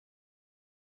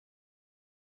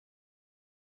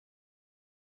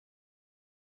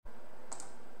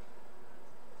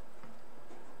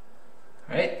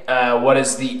what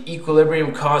is the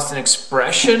equilibrium constant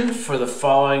expression for the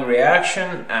following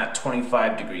reaction at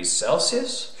 25 degrees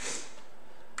Celsius.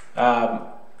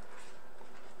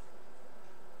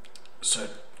 So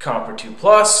copper 2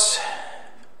 plus.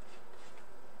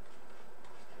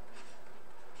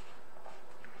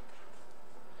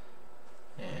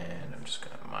 And I'm just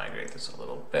going to migrate this a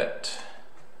little bit.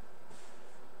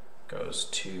 Goes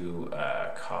to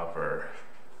copper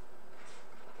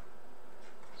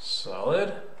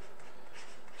solid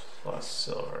plus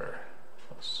silver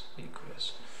plus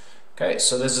aqueous. Okay,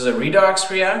 so this is a redox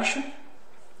reaction.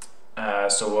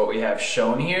 So what we have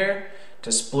shown here,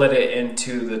 to split it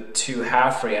into the two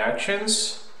half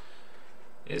reactions,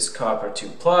 is copper 2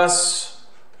 plus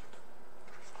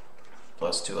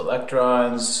 2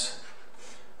 electrons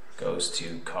goes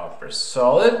to copper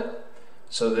solid.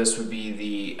 So this would be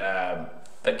the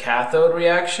cathode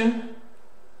reaction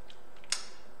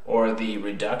or the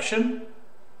reduction.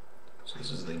 So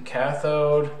this is the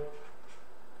cathode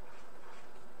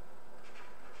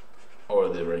or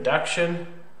the reduction.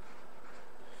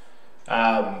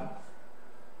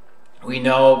 We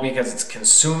know because it's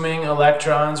consuming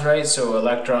electrons, right? So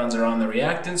electrons are on the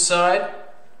reactant side.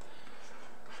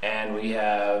 And we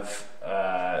have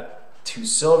 2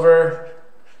 silver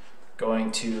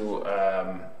going to,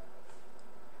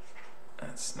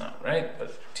 that's not right,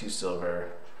 but 2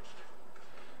 silver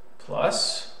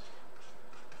plus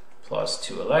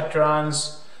 2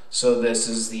 electrons. So this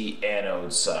is the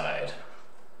anode side,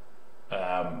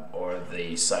 or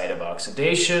the side of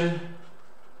oxidation.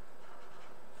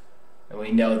 And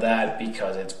we know that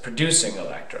because it's producing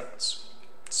electrons.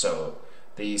 So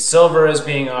the silver is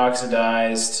being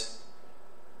oxidized,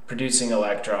 producing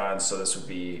electrons, so this would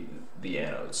be the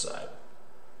anode side.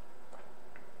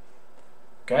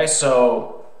 Okay,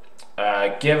 so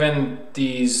given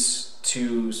these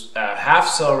two half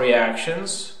cell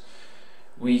reactions,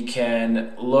 we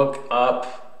can look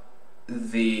up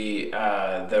the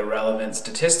relevant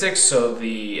statistics, so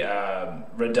the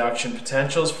reduction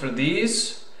potentials for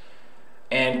these,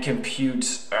 and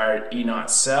compute our E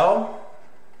naught cell,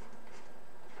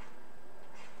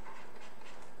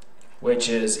 which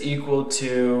is equal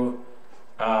to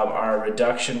our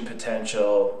reduction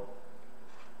potential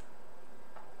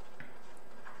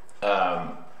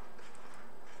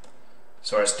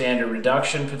so our standard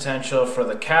reduction potential for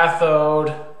the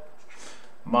cathode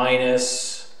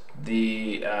minus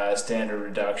the standard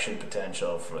reduction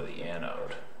potential for the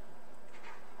anode.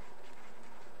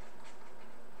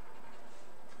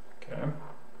 Okay.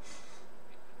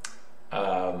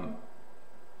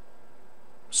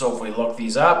 So if we look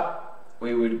these up,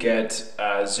 we would get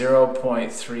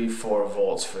 0.34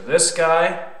 volts for this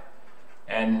guy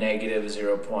and negative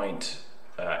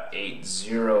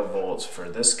 0.80 volts for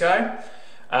this guy.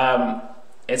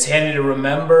 It's handy to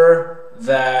remember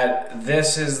that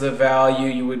this is the value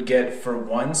you would get for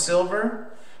 1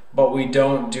 silver, but we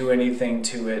don't do anything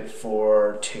to it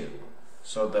for 2.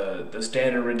 So the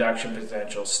standard reduction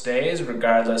potential stays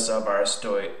regardless of our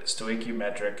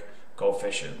stoichiometric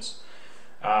coefficients.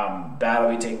 That'll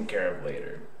be taken care of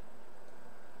later.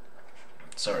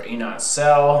 So our E naught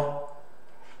cell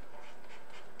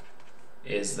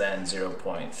is then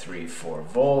 0.34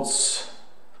 volts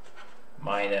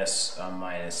minus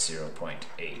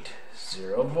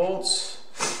 0.80 volts.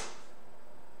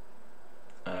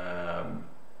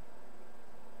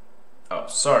 Oh,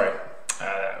 sorry.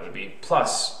 That would be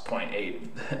plus 0.80.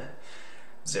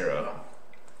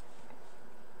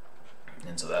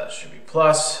 And so that should be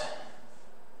plus,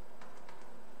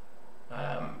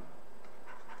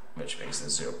 which makes it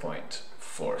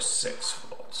 0.46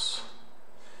 volts.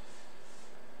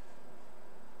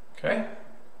 Okay.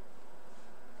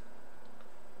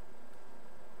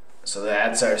 So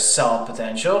that's our cell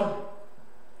potential.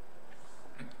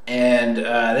 And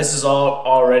this is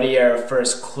already our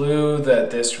first clue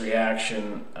that this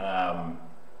reaction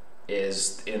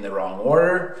is in the wrong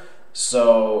order.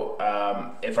 So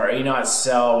if our E naught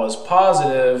cell was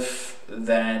positive,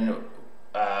 then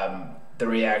the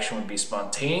reaction would be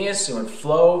spontaneous, it would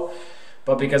flow.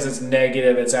 But because it's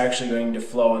negative, it's actually going to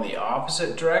flow in the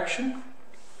opposite direction.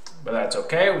 But that's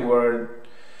okay, we're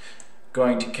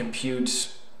going to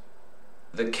compute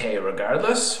the K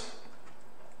regardless.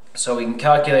 So we can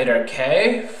calculate our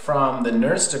K from the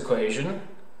Nernst equation,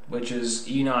 which is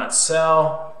E naught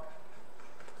cell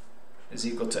is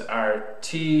equal to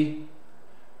RT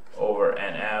over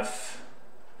NF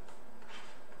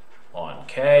on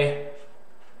K.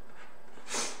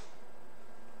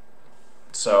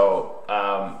 So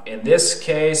in this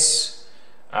case,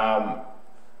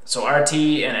 So RT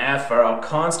and F are all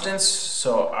constants.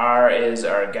 So R is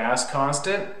our gas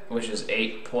constant, which is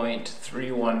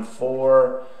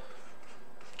 8.314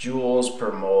 joules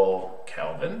per mole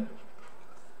Kelvin.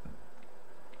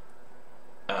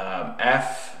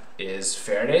 F is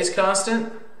Faraday's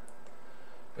constant,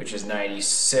 which is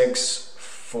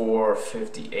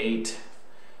 96,458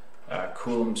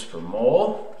 coulombs per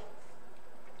mole.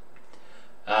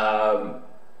 Our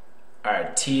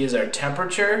T is our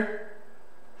temperature,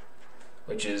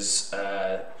 which is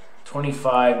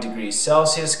 25 degrees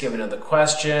Celsius given in the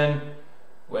question,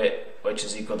 which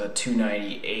is equal to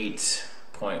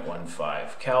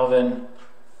 298.15 Kelvin.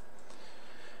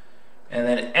 And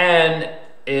then N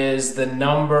is the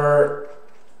number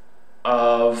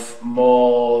of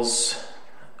moles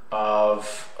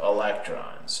of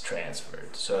electrons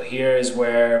transferred. So here is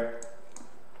where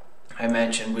I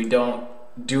mentioned we don't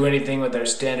do anything with our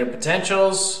standard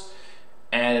potentials,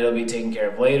 and it'll be taken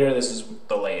care of later. This is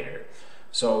the later.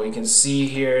 So we can see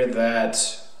here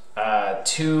that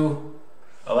 2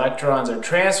 electrons are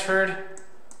transferred,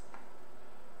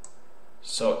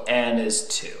 so N is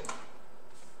 2.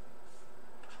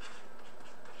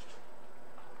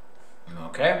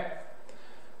 Okay,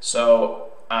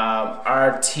 so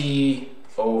RT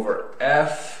over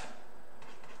F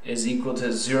is equal to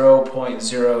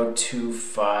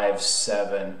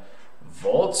 0.0257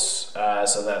 volts.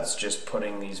 So that's just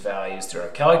putting these values through our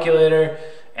calculator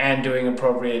and doing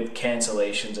appropriate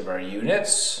cancellations of our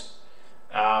units.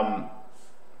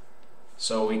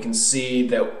 So we can see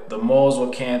that the moles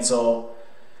will cancel,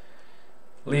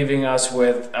 leaving us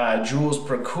with joules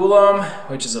per coulomb,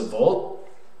 which is a volt.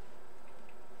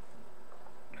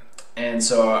 And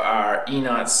so our E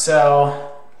naught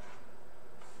cell,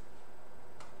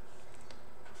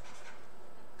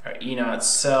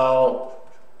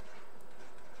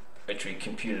 which we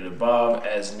computed above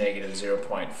as negative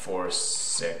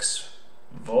 0.46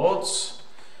 volts,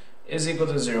 is equal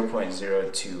to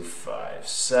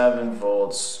 0.0257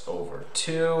 volts over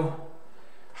 2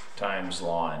 times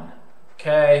ln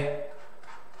K.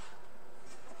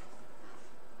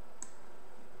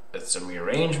 With some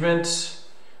rearrangement,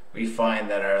 we find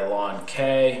that our ln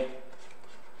K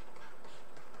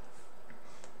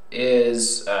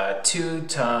is 2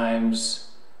 times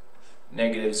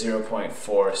negative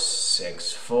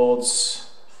 0.46 volts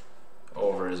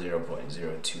over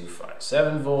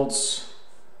 0.0257 volts.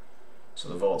 So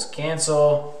the volts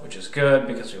cancel, which is good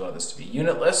because we want this to be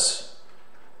unitless.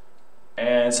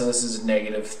 And so this is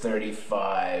negative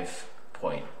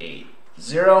 35.80,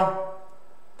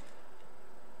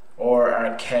 or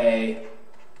our K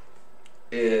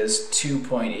is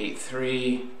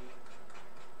 2.83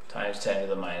 times 10 to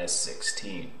the minus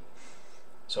 16.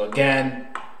 So again,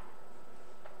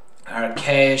 our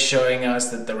K is showing us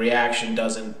that the reaction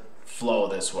doesn't flow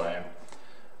this way.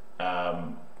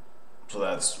 So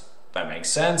that makes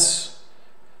sense.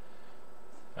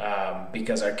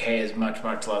 Because our K is much,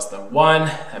 much less than 1,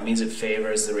 that means it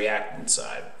favors the reactant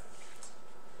side.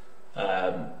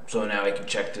 So now we can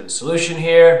check to the solution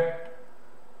here.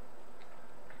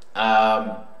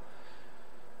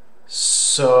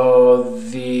 So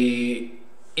the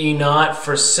E naught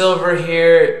for silver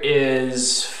here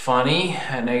is funny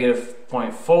at negative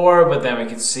 0.4, but then we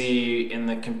can see in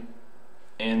the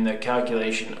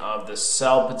calculation of the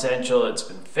cell potential it's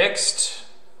been fixed,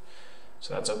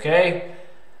 so that's okay,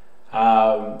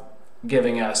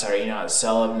 giving us our E naught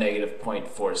cell of negative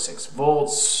 0.46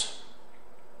 volts.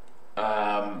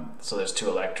 So there's 2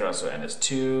 electrons, so N is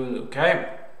 2,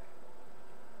 okay.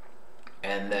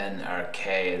 And then our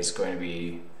K is going to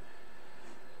be,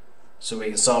 so we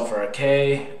can solve for our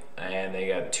K, and they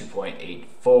got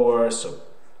 2.84, so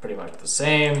pretty much the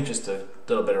same, just a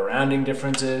little bit of rounding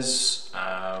differences.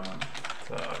 So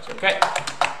it's okay.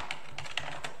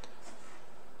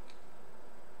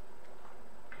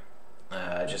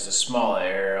 Just a small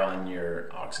error on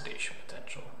your oxidation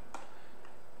potential.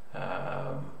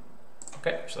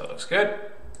 Okay, so that looks good.